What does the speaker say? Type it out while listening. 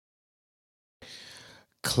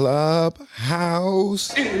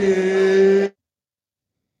Clubhouse.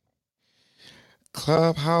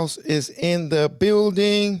 Clubhouse is in the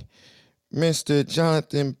building. Mr.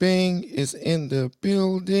 Jonathan Bing is in the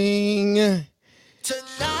building. Tonight,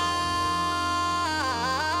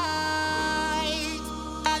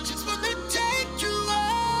 I just want to take you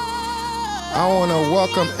out. I want to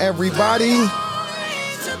welcome everybody.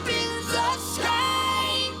 To be the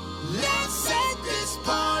sky. Let's set this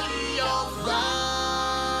party on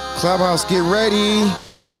fire. Clubhouse, get ready.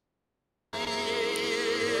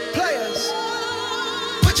 Players,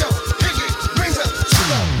 put your pinky rings up to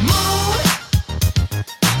the moon.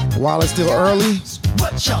 While it's still early,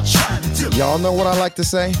 What y'all trying to do? y'all know what I like to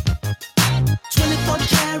say. 24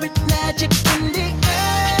 karat magic in the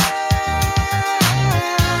air.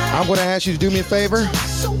 I'm going to ask you to do me a favor.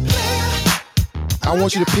 So clear. I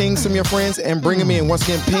want you to ping some of your friends and bring them in. Once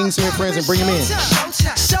again, ping some of your friends and bring them in.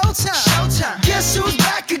 Showtime, showtime, showtime. Guess who's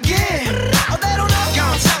back again? Oh, they don't know.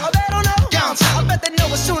 Downtown. Oh, they don't know. Downtown. I bet they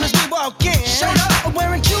know as soon as we walk in. Showed up. I'm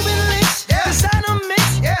wearing Cuban links. Yeah. Designer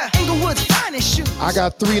mix. Yeah. Inglewood's finest shoes. I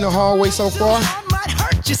got 3 in the hallway so far. I might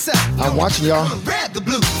hurt yourself. I'm watching y'all. Grab the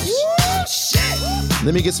blues. Woo, shit.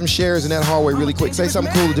 Let me get some shares in that hallway really quick. Say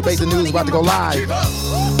something cool. Debate the News about to go live.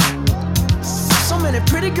 So many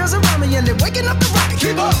pretty girls around me and they're waking up the rocket.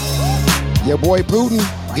 Keep up. Your boy Putin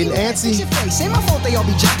getting antsy. Your face. Ain't my fault they all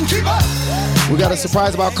be jacking. Keep up. We got a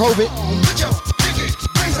surprise about COVID. Put your pinky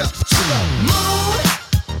rings up to the moon.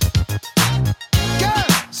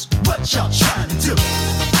 Girls, what y'all trying to do?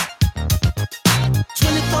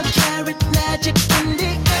 24 karat magic in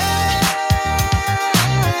the air.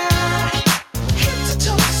 Head to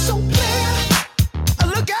toe so clear.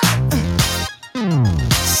 Look out.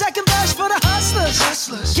 Second verse for the hustlers.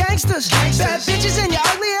 Gangsters. Bad bitches and your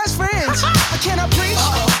ugly ass friends. I cannot preach.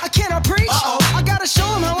 I cannot preach. I gotta show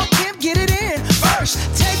them how a pimp get it in. First,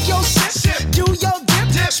 take your sip. Do your dip.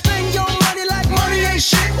 Spend your money like money ain't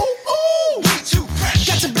shit. Ooh, ooh. We too fresh.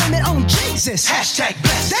 Got to blame it on Jesus. Hashtag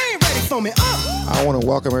blessed. They ain't ready for me. I want to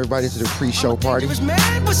welcome everybody to the pre-show party. Was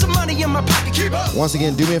mad with some money in my pocket. Keep up. Once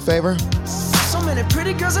again, do me a favor. So many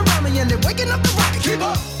pretty girls around me and they're waking up the rocket. Keep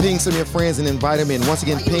up. Ping some of your friends and invite them in. Once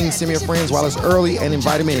again, ping some of your friends while it's early and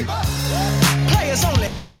invite them in. Players only.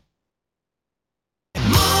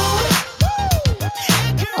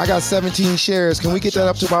 I got 17 shares. Can we get that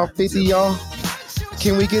up to about 50, y'all?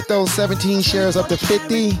 Can we get those 17 shares up to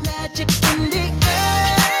 50?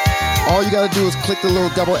 All you got to do is click the little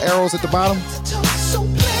double arrows at the bottom.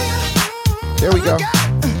 There we go.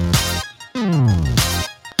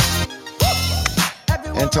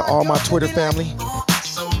 And to all my Twitter family,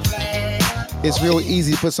 it's real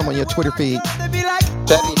easy to put some on your Twitter feed.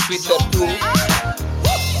 That is Twitter too.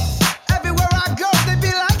 Everywhere I go, they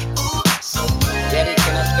be like, Eric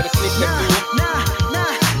can after Twitter too.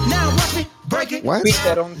 nah, watch me break it. What?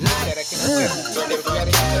 Twitter on Twitter, I can Twitter.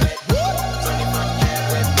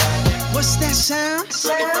 What's that sound?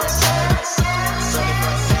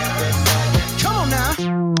 Come on now.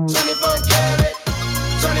 24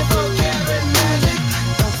 karat magic.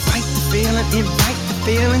 Don't fight the feeling, invite the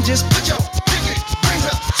feeling. Just put your pinky rings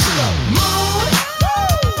up to the moon.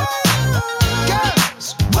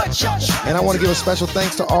 Girls, what y'all trying? And I want to give a special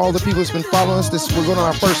thanks to all the people that's been following us. We're going on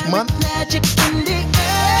our first month. Magic in the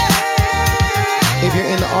air. If you're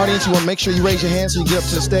in the audience, you want to make sure you raise your hand so you get up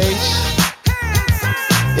to the stage.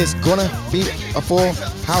 It's gonna be a full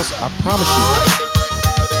house, I promise you.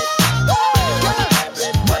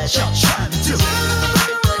 What y'all trying to do?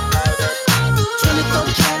 24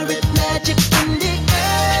 karat magic in the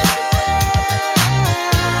air.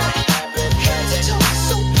 Head to toe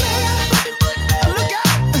so clear. Look out.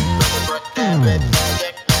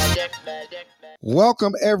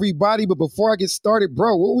 Welcome everybody, but before I get started,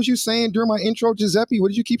 bro, what was you saying during my intro, Giuseppe? What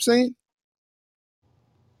did you keep saying?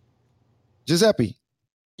 Giuseppe.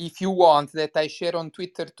 If you want that I share on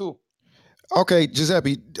Twitter too. Okay,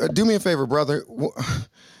 Giuseppe, do me a favor, brother.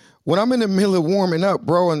 When I'm in the middle of warming up,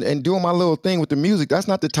 bro, and doing my little thing with the music, that's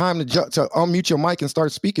not the time to unmute your mic and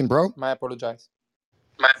start speaking, bro. I apologize.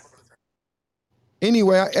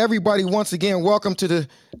 Anyway, everybody, once again, welcome to the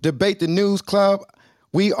Debate the News Club.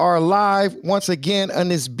 We are live once again on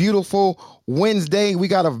this beautiful Wednesday. We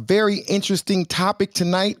got a very interesting topic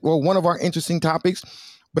tonight. Well, one of our interesting topics.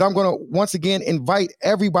 But I'm going to once again invite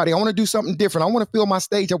everybody. I want to do something different. I want to fill my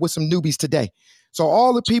stage up with some newbies today. So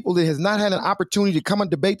all the people that has not had an opportunity to come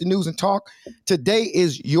and debate the news and talk, today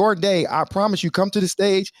is your day. I promise you, come to the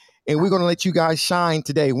stage and we're going to let you guys shine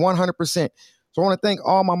today, 100%. So I want to thank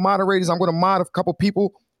all my moderators. I'm going to mod a couple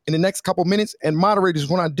people in the next couple minutes. And moderators,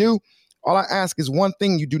 when I do, all I ask is one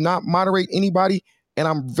thing. You do not moderate anybody and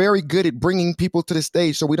I'm very good at bringing people to the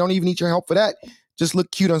stage. So we don't even need your help for that. Just look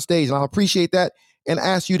cute on stage, and I'll appreciate that and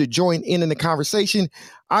ask you to join in the conversation.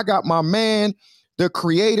 I got my man, the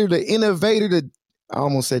creator, the innovator, I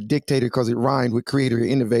almost said dictator because it rhymed with creator and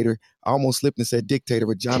innovator. I almost slipped and said dictator,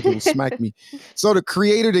 but Jonathan will smack me. So the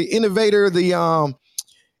creator, the innovator, the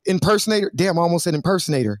impersonator. Damn, I almost said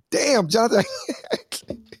impersonator. Damn, Jonathan.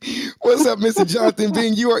 What's up, Mr. Jonathan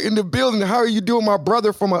Bing? You are in the building. How are you doing, my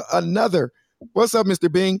brother from another? What's up,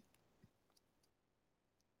 Mr. Bing?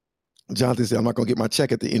 Jonathan said, I'm not going to get my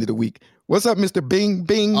check at the end of the week. What's up, Mr. Bing?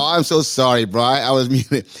 Bing. Oh, I'm so sorry, bro. I was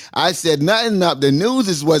muted. I said nothing up. The news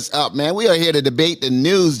is what's up, man. We are here to debate the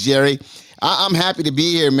news, Jerry. I'm happy to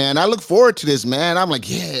be here, man. I look forward to this, man. I'm like,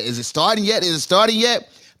 yeah, is it starting yet? Is it starting yet?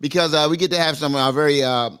 Because we get to have some very,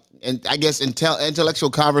 and I guess, intellectual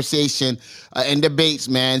conversation and debates,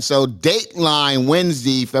 man. So Dateline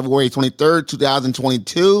Wednesday, February 23rd,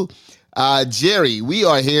 2022. Jerry, we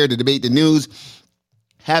are here to debate the news.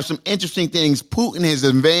 Have some interesting things. Putin is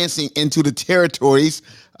advancing into the territories,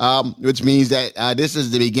 which means that this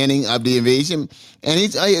is the beginning of the invasion. And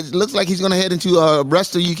it looks like he's going to head into the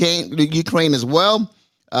rest of Ukraine as well.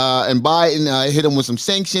 And Biden hit him with some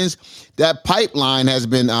sanctions. That pipeline has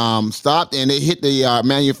been stopped, and they hit the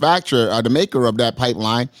manufacturer, the maker of that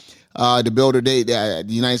pipeline, the builder. The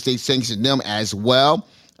United States sanctioned them as well.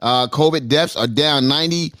 COVID deaths are down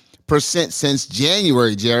 90% since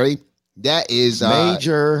January, Jerry. That is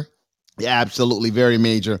major. Yeah, absolutely, very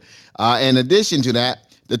major. In addition to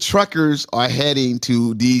that, the truckers are heading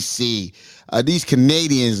to D.C. These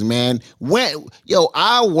Canadians, man,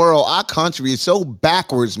 our world, our country is so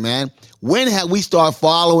backwards, man. When have we started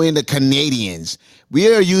following the Canadians?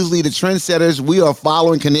 We are usually the trendsetters. We are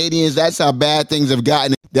following Canadians. That's how bad things have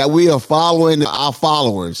gotten, that we are following our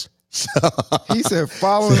followers. He said,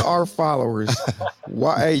 following our followers.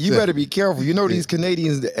 Why? Hey, you better be careful. You know these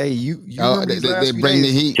Canadians. Hey, you they bring the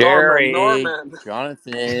heat. Jerry, Norman.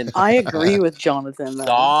 Jonathan. I agree with Jonathan, though.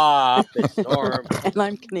 Stop. It's Norm. And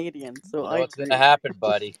I'm Canadian, so I What's agree. going to happen,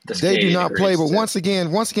 buddy? They do not play. But once again,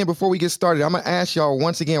 before we get started, I'm going to ask y'all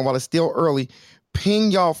once again, while it's still early,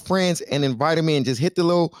 ping y'all friends and invite them in. Just hit the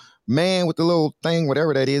little man with the little thing,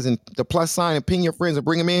 whatever that is, and the plus sign, and ping your friends and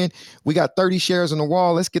bring them in. We got 30 shares on the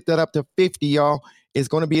wall. Let's get that up to 50, y'all. It's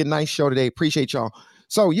going to be a nice show today. Appreciate y'all.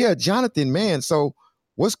 So yeah, Jonathan, man. So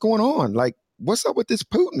what's going on? Like, what's up with this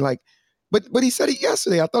Putin? Like, but he said it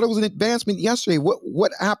yesterday. I thought it was an advancement yesterday.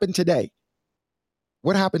 What happened today?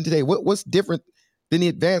 What happened today? What's different than the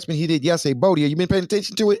advancement he did yesterday? Bodie, have you been paying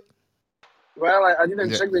attention to it? Well, I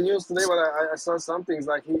didn't check the news today, but I saw some things.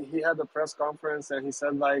 Like he had a press conference and he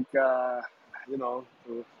said, like, to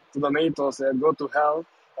the NATO, said, go to hell.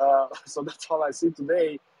 So that's all I see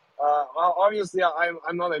today. Obviously,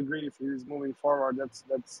 I'm not agree if he's moving forward. That's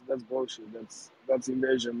bullshit. That's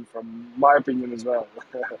invasion, from my opinion as well.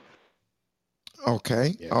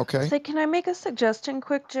 Okay. Yeah. Okay. So can I make a suggestion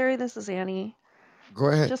quick, Jerry? This is Annie. Go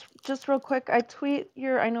ahead. Just real quick. I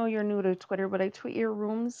know you're new to Twitter, but I tweet your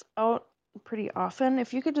rooms out pretty often.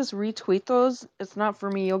 If you could just retweet those, it's not for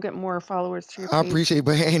me. You'll get more followers to your I page. appreciate,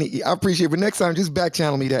 but Annie, but next time just back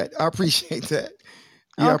channel me that. I appreciate that.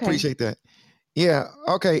 Yeah, I Okay. appreciate that. Yeah.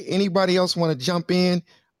 Okay. Anybody else want to jump in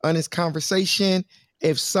on this conversation?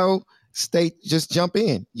 If so, just jump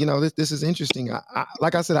in. You know, this is interesting.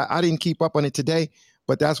 Like I said, I didn't keep up on it today,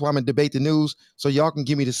 but that's why I'm gonna debate the news so y'all can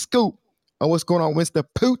give me the scoop on what's going on with Mr.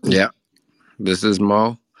 Putin. Yeah. This is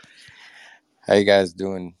Mo. How you guys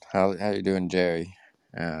doing? How you doing, Jerry?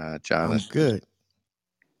 Jonathan? I'm good.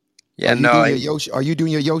 Yeah, Are you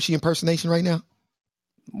doing your Yoshi impersonation right now?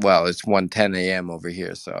 Well, it's 1:10 a.m. over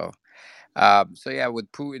here, so yeah,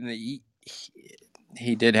 with Putin,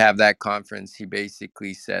 he did have that conference. He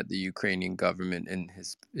basically said the Ukrainian government, in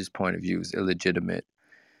his point of view, is illegitimate.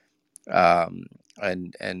 And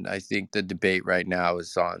I think the debate right now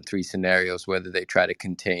is on three scenarios: whether they try to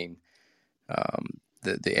contain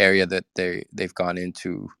the area that they've gone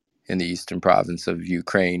into in the eastern province of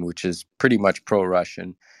Ukraine, which is pretty much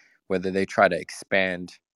pro-Russian, whether they try to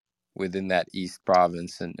expand within that east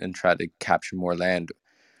province and try to capture more land,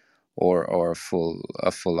 or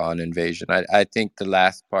a full-on invasion. I think the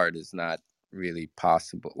last part is not really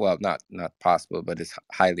possible. Well, not possible, but it's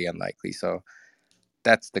highly unlikely. So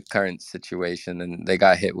that's the current situation, and they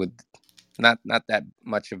got hit with not that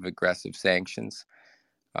much of aggressive sanctions.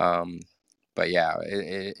 But yeah,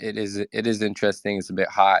 it is interesting. It's a bit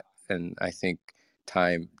hot, and I think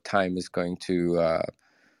time is going to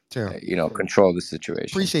control the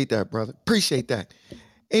situation. Appreciate that, brother. Appreciate that.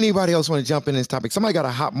 Anybody else want to jump in this topic? Somebody got a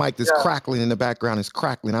hot mic that's crackling in the background. It's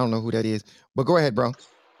crackling. I don't know who that is, but go ahead, bro.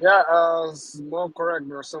 Yeah, more correct,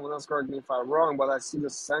 or someone else correct me if I'm wrong, but I see the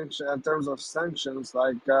sanction in terms of sanctions,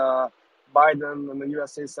 like Biden and the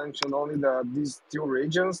USA sanctioned only these two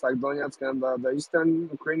regions, like Donetsk and the eastern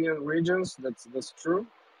Ukrainian regions. That's true.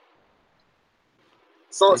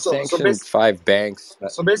 So They so so sanctioned basically, 5 banks.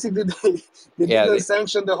 so basically, they Yeah, didn't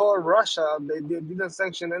sanction the whole Russia. They didn't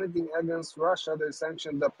sanction anything against Russia. They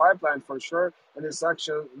sanctioned the pipeline for sure, and they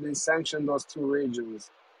sanctioned those two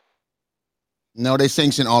regions. No, they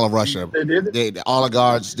sanctioned all of Russia. They did. The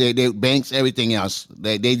oligarchs, they banks, everything else.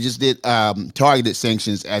 They just did targeted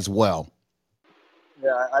sanctions as well.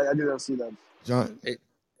 Yeah, I didn't see that. John, it,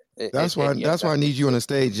 it, it, that's why it yeah, that's why I need you on the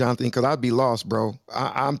stage, Jonathan, because I'd be lost, bro.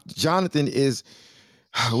 I'm Jonathan is.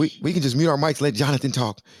 We can just mute our mics, let Jonathan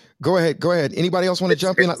talk. Go ahead, go ahead. Anybody else want to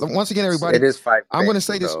jump in? Once again, everybody, it is five I'm going to banks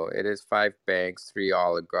say this. though. It is 5 banks, 3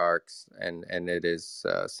 oligarchs, and it is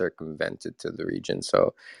circumvented to the region.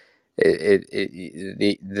 So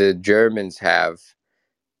the Germans have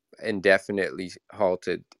indefinitely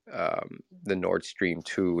halted the Nord Stream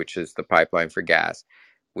 2, which is the pipeline for gas,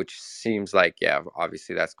 which seems like, yeah,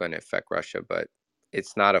 obviously that's going to affect Russia, but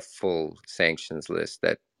it's not a full sanctions list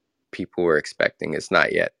that people were expecting. It's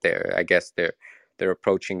not yet there. I guess they're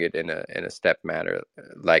approaching it in a step manner,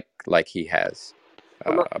 like he has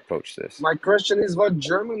But approached this. my question is, what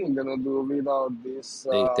Germany gonna do without this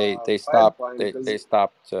They stopped pipeline? they Because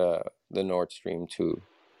stopped the Nord Stream 2.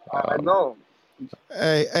 I know.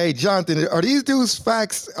 Hey, Jonathan, are these dudes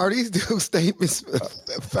facts? Are these dudes statements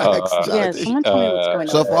facts, Uh, Yeah, Jonathan? someone tell me what's going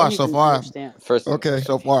So on. I far, don't so even far, understand. first, Okay,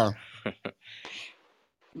 so far.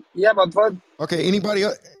 Yeah, but what? okay. Anybody?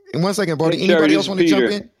 In 1 second, Hey, Brody. Jerry, Anybody this else is want to jump Peter.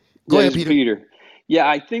 in? Go Yeah, ahead, this is Peter. Peter. Yeah,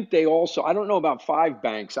 I think they also, I don't know about 5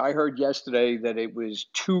 banks. I heard yesterday that it was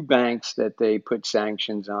 2 banks that they put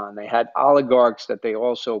sanctions on. They had oligarchs that they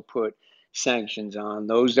also put sanctions on,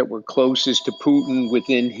 those that were closest to Putin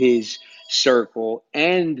within his circle.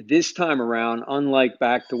 And this time around, unlike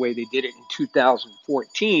back the way they did it in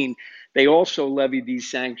 2014, they also levied these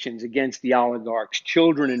sanctions against the oligarchs'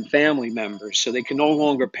 children and family members. So they can no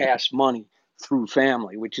longer pass money through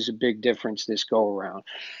family, which is a big difference this go around.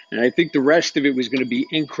 And I think the rest of it was going to be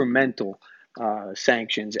incremental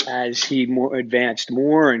sanctions as he advanced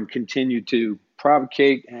more and continued to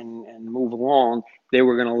provocate and move along. They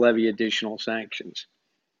were going to levy additional sanctions.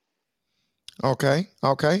 Okay,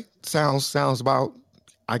 okay. Sounds about.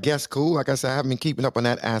 I guess cool. Like I said, I haven't been keeping up on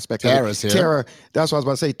that aspect of Tara's it. here. Tara, that's what I was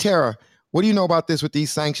about to say. Tara, what do you know about this with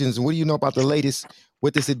these sanctions, and what do you know about the latest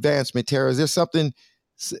with this advancement? Tara, is there something?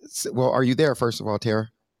 Well, are you there first of all, Tara?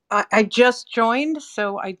 I just joined,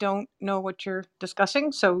 so I don't know what you're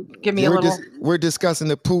discussing. So give me a little. We're discussing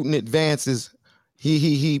the Putin advances.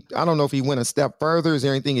 He. I don't know if he went a step further. Is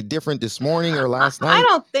there anything different this morning or last I night?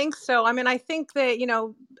 don't think so. I mean, I think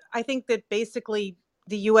that basically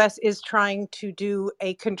the U.S. is trying to do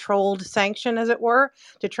a controlled sanction, as it were,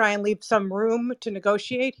 to try and leave some room to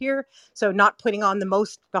negotiate here. So not putting on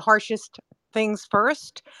the harshest things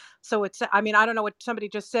first. So I mean, I don't know what somebody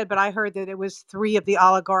just said, but I heard that it was 3 of the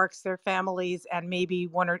oligarchs, their families, and maybe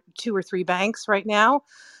 1 or 2 or 3 banks right now.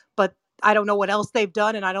 But I don't know what else they've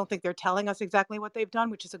done, and I don't think they're telling us exactly what they've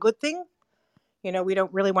done, which is a good thing. We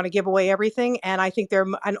don't really want to give away everything. And I think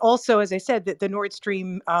and also, as I said, that the Nord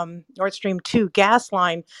Stream 2 gas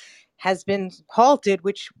line has been halted,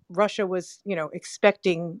 which Russia was,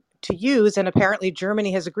 expecting to use. And apparently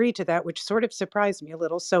Germany has agreed to that, which sort of surprised me a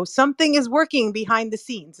little. So something is working behind the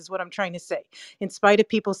scenes, is what I'm trying to say. In spite of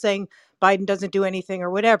people saying Biden doesn't do anything or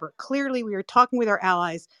whatever, clearly we are talking with our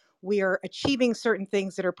allies. We are achieving certain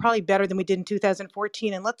things that are probably better than we did in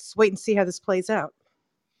 2014. And let's wait and see how this plays out.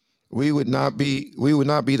 We would not be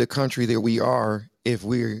the country that we are if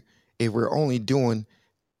we're only doing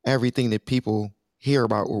everything that people hear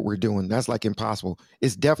about what we're doing. That's like impossible.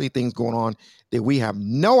 It's definitely things going on that we have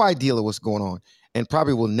no idea what's going on and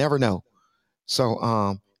probably will never know.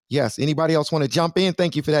 So yes, anybody else want to jump in?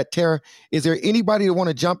 Thank you for that, Tara. Is there anybody that want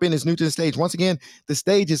to jump in that's new to the stage? Once again, the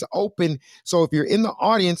stage is open. So if you're in the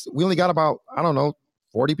audience, we only got about, I don't know,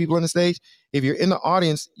 40 people in the stage. If you're in the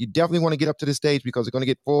audience, you definitely want to get up to the stage because it's going to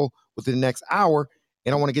get full within the next hour.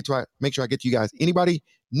 And I want to make sure I get to you guys. Anybody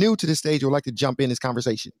new to the stage who would like to jump in this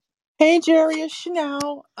conversation? Hey Jerry, it's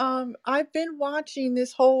Chanel. I've been watching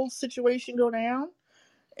this whole situation go down,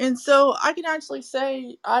 and so I can actually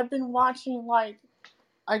say I've been watching, like,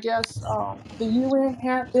 I guess the UN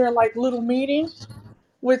had their like little meeting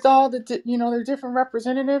with all their different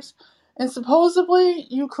representatives, and supposedly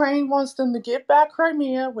Ukraine wants them to get back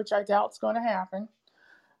Crimea, which I doubt's going to happen.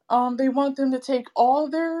 They want them to take all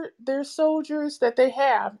their soldiers that they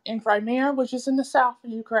have in Crimea, which is in the south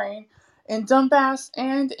of Ukraine, in Donbass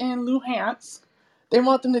and in Luhansk. They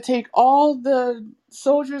want them to take all the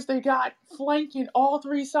soldiers they got flanking all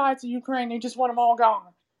three sides of Ukraine. They just want them all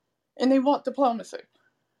gone. And they want diplomacy.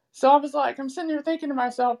 So I was like, I'm sitting there thinking to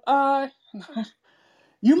myself,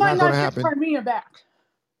 you might Not going to not get happen. Crimea back.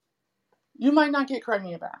 You might not get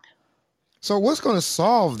Crimea back. So what's going to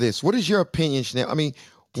solve this? What is your opinion, Chanel? I mean,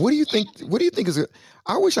 what do you think? What do you think is?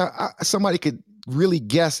 I wish somebody could really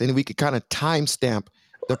guess and we could kind of timestamp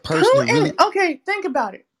the person that Putin, really. okay, think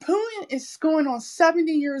about it. Putin is going on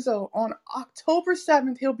 70 years old. On October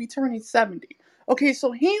 7th, he'll be turning 70. Okay,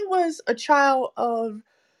 so he was a child of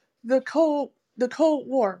the Cold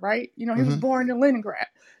War, right? You know, he was Mhm. born in Leningrad.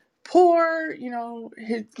 Poor,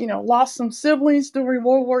 lost some siblings during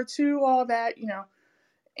World War II, all that,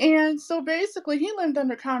 And so basically, he lived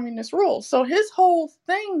under communist rule. So his whole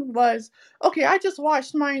thing was, okay, I just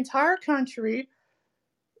watched my entire country,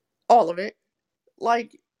 all of it,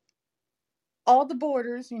 like all the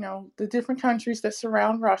borders, the different countries that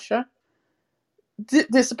surround Russia,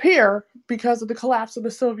 disappear because of the collapse of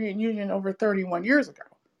the Soviet Union over 31 years ago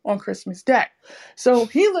on Christmas Day. So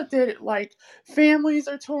he looked at it like families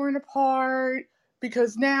are torn apart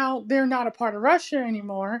because now they're not a part of Russia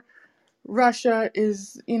anymore. Russia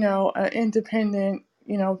is, independent,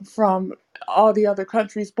 from all the other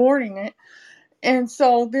countries bordering it. And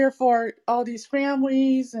so, therefore, all these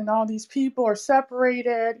families and all these people are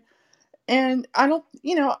separated. And I don't,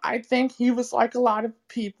 I think he was like a lot of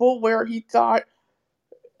people where he thought,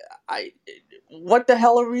 I, what the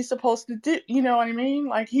hell are we supposed to do? You know what I mean?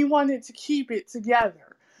 Like he wanted to keep it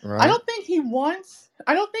together. I Right. don't think he wants,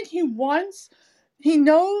 I don't think he wants, he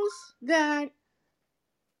knows that,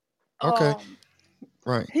 Okay. um,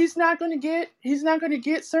 Right. he's not going to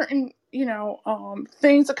get certain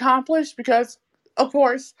things accomplished because of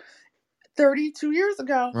course 32 years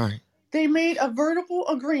ago Right. they made a vertical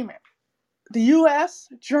agreement, the US,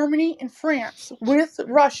 Germany, and France, with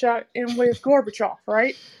Russia and with Gorbachev,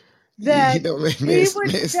 right? You That know, he miss,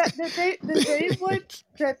 would miss.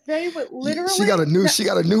 that they would She literally got a new. that, She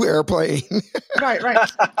got a new airplane. right.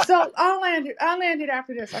 So I'll land it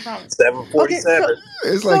after this, I promise. Okay, 747.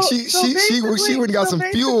 It's like so she so she she she basically went and got so some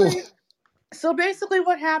fuel. basically So basically,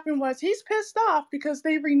 what happened was he's pissed off because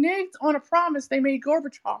they reneged on a promise they made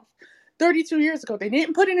Gorbachev 32 years ago. They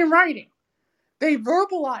didn't put it in writing, they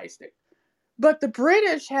verbalized it. But the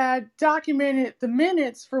British had documented the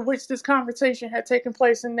minutes for which this conversation had taken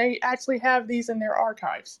place, and they actually have these in their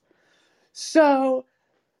archives. So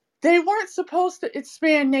they weren't supposed to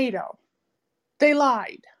expand NATO. They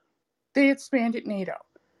lied. They expanded NATO.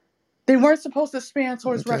 They weren't supposed to expand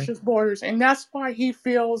towards Okay. Russia's borders, and that's why he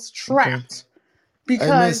feels Okay. trapped.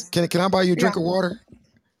 Hey, miss, Because, can I buy you a yeah, drink of water?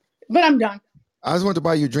 but I'm done. I just want to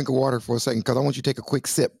buy you a drink of water for a second because I want you to take a quick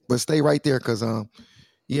sip. But stay right there because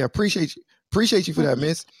yeah, appreciate you for that,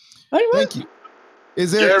 miss. Thank you.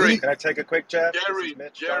 Is there Jerry, any Can I take a quick jab? This is Jerry,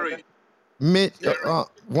 Mitch, Jonathan. Jerry, Mitch? Jerry.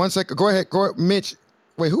 1 second. Go ahead. Mitch.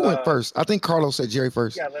 Wait, who went Uh, first? I think Carlos said Jerry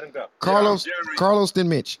first. yeah, let him go. Yeah, Carlos, Jerry. Carlos, then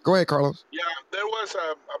Mitch. Go ahead, Carlos. Yeah, there was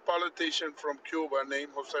a politician from Cuba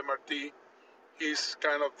named Jose Marti. He's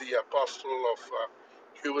kind of the apostle of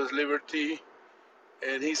Cuba's liberty,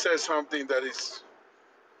 and he says something that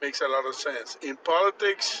makes a lot of sense. In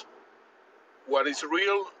politics, what is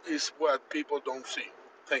real is what people don't see.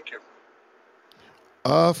 Thank you.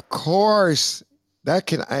 Of course.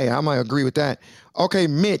 I might agree with that. Okay,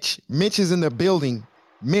 Mitch. Mitch is in the building.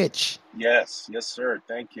 Mitch. Yes, sir.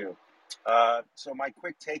 Thank you. So my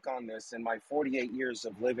quick take on this, in my 48 years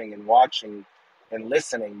of living and watching and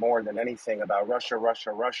listening more than anything about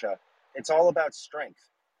Russia, it's all about strength.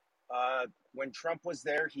 When Trump was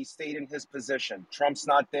there, he stayed in his position. Trump's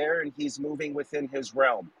not there, and he's moving within his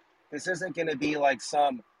realm. This isn't going to be like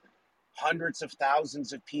some hundreds of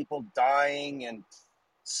thousands of people dying and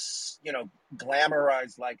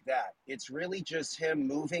glamorized like that. It's really just him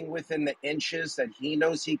moving within the inches that he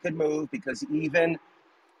knows he could move, because even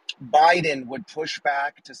Biden would push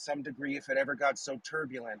back to some degree if it ever got so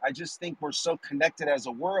turbulent. I just think we're so connected as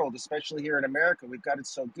a world, especially here in America. We've got it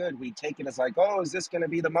so good. We take it as like, oh, is this going to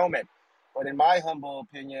be the moment? But in my humble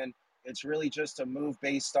opinion, it's really just a move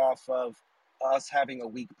based off of us having a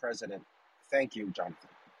weak president. Thank you, Jonathan.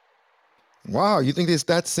 Wow, you think it's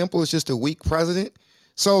that simple? It's just a weak president?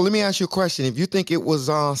 So let me ask you a question. If you think it was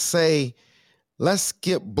say, let's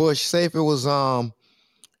skip Bush. Say if it was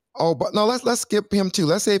but no, let's skip him too.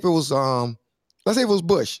 Let's say if it was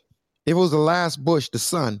Bush. If it was the last Bush, the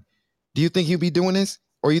son, do you think he'd be doing this?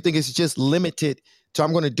 Or you think it's just limited to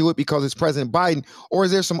I'm going to do it because it's President Biden? Or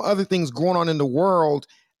is there some other things going on in the world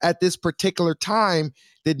at this particular time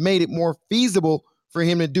that made it more feasible for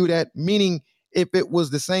him to do that? Meaning, if it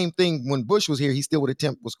was the same thing when Bush was here, he still would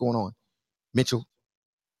attempt what's going on. Mitchell.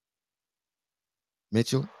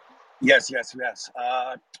 Mitchell? Yes.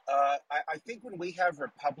 I think when we have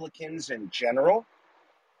Republicans in general,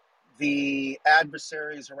 the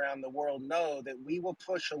adversaries around the world know that we will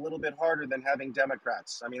push a little bit harder than having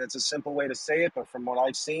Democrats. I mean, it's a simple way to say it, but from what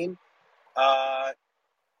I've seen,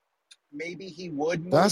 maybe he would move.